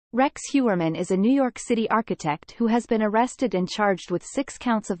Rex Heuermann is a New York City architect who has been arrested and charged with 6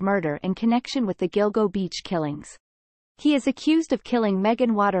 counts of murder in connection with the Gilgo Beach killings. He is accused of killing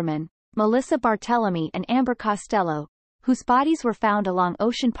Megan Waterman, Melissa Barthelemy and Amber Costello, whose bodies were found along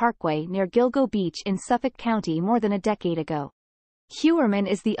Ocean Parkway near Gilgo Beach in Suffolk County more than a decade ago. Heuermann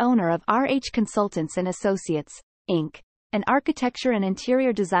is the owner of RH Consultants and Associates, Inc., an architecture and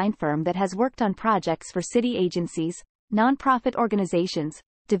interior design firm that has worked on projects for city agencies, nonprofit organizations,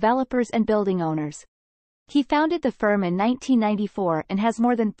 developers and building owners. He founded the firm in 1994 and has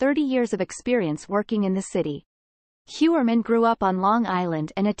more than 30 years of experience working in the city. Heuermann grew up on Long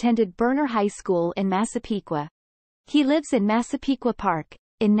Island and attended Berner High School in Massapequa. He lives in Massapequa Park,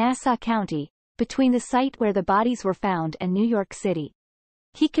 in Nassau County, between the site where the bodies were found and New York City.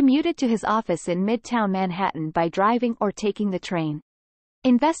 He commuted to his office in Midtown Manhattan by driving or taking the train.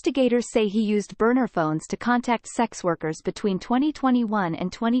 Investigators say he used burner phones to contact sex workers between 2021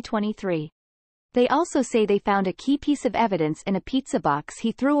 and 2023. They also say they found a key piece of evidence in a pizza box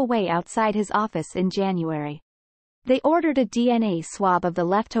he threw away outside his office in January. They ordered a DNA swab of the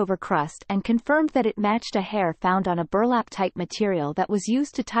leftover crust and confirmed that it matched a hair found on a burlap-type material that was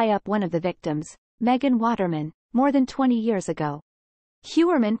used to tie up one of the victims, Megan Waterman, more than 20 years ago.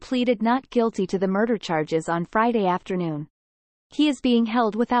 Heuermann pleaded not guilty to the murder charges on Friday afternoon. He is being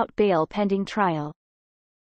held without bail pending trial.